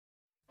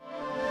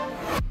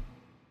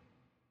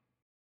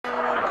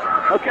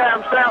Okay,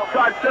 I'm still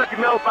outside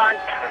Millbank.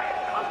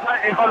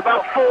 I've got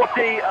about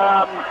 40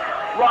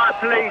 riot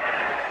police.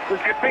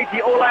 There's graffiti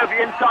all over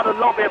the inside of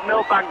the lobby of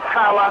Millbank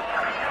Tower.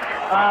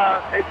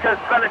 It says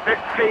benefit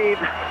feed.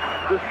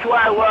 There's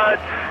swear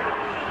words.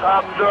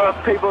 There are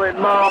people in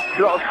masks,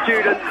 a lot of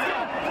students.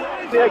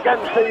 They're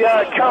against the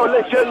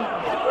coalition.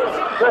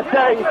 They're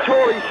saying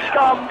Tory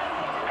scum.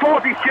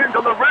 40 students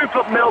on the roof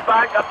of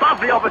Millbank, above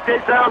the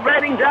offices. They are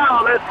raining down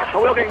on us.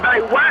 We're getting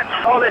very wet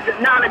on us. It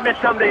narrowly missed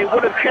somebody. It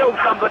would have killed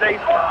somebody.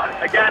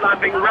 Again, I'm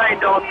being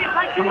rained on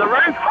from the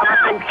roof.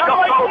 I'm being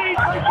stopped.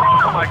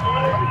 Oh my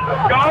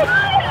God.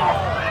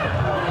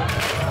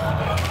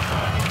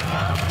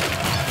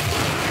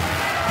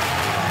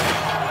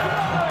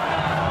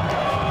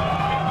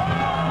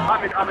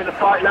 I'm in a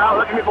fight now.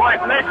 Look at me, wife,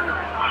 Liz.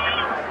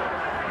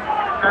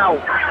 Ow.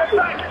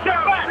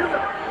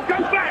 Go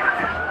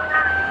back.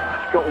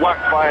 Got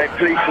whacked by a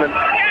policeman.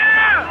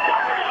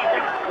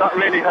 That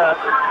really hurt.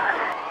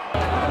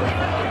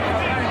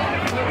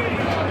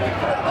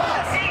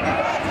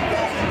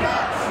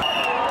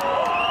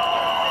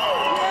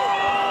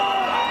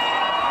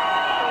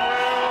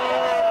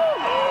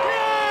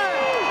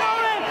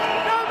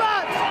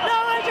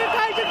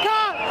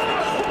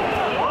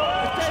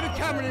 David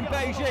Cameron in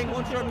Beijing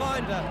wants a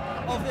reminder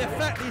of the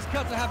effect these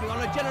cuts are having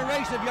on a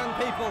generation of young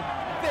people.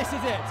 This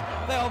is it.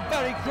 They are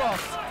very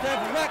cross.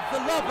 They've wrecked the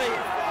lobby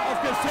of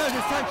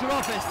Conservative Central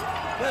Office.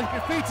 There's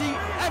graffiti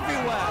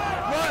everywhere.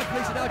 Riot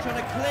police are now trying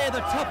to clear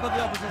the top of the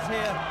offices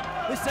here.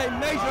 This is a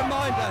major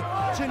reminder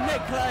to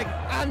Nick Clegg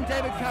and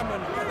David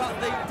Cameron about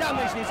the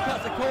damage these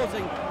cuts are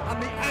causing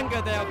and the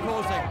anger they are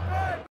causing.